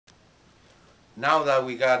Now that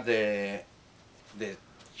we got the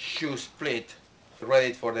shoe split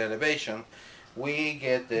ready for the elevation, we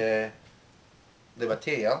get the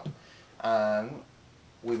material and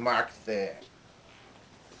we mark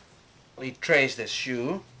we trace the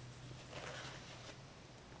shoe.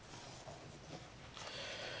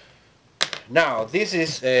 Now this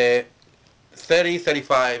is a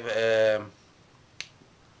 30-35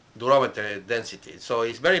 durometer density, so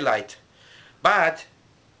it's very light, but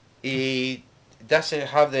it doesn't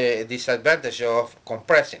have the disadvantage of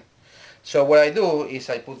compressing. So what I do is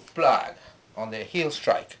I put plug on the heel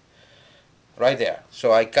strike right there.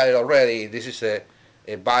 So I cut it already. This is a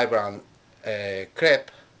Vibram crepe.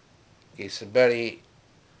 It's very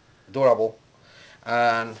durable,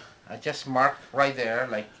 and I just mark right there,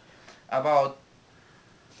 like about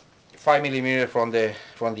 5 millimeters from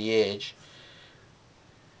the edge,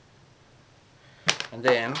 and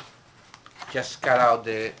then just cut out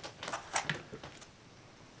the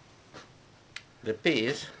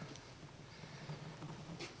piece.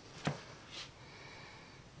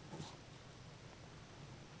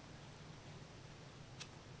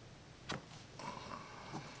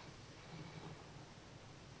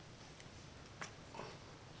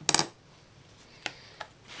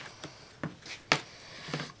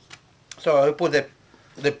 So I put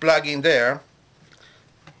the plug in there.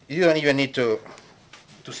 You don't even need to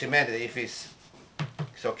cement it if it's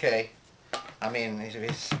okay. I mean, if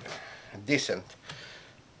it's decent.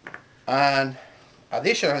 And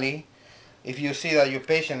additionally, if you see that your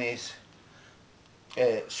patient is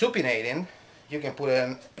supinating, you can put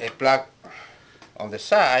in a plug on the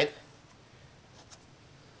side,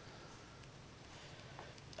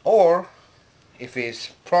 or if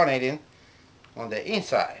it's pronating, on the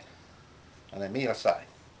inside, on the middle side.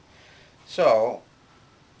 So,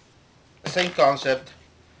 same concept.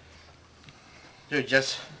 You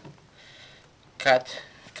just cut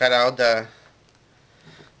out the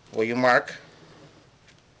where you mark.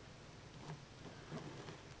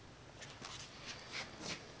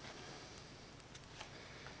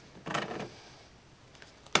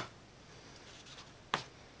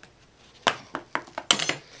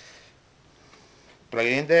 Plug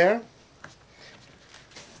it in there.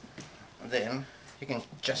 Then you can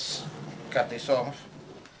just cut this off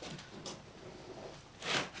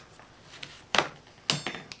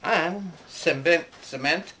and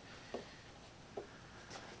cement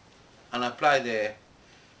and apply the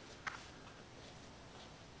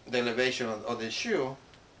elevation of the shoe,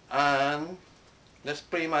 and that's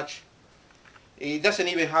pretty much it. Doesn't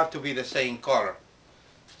even have to be the same color,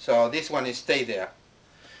 so this one is stay there,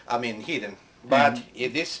 I mean hidden, but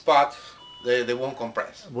in this spot they won't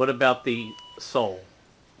compress. What about the sole?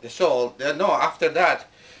 The sole, no, after that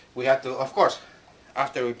we have to, of course,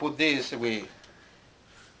 after we put this, we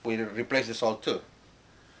replace the sole too.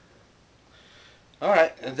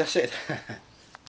 Alright, and that's it.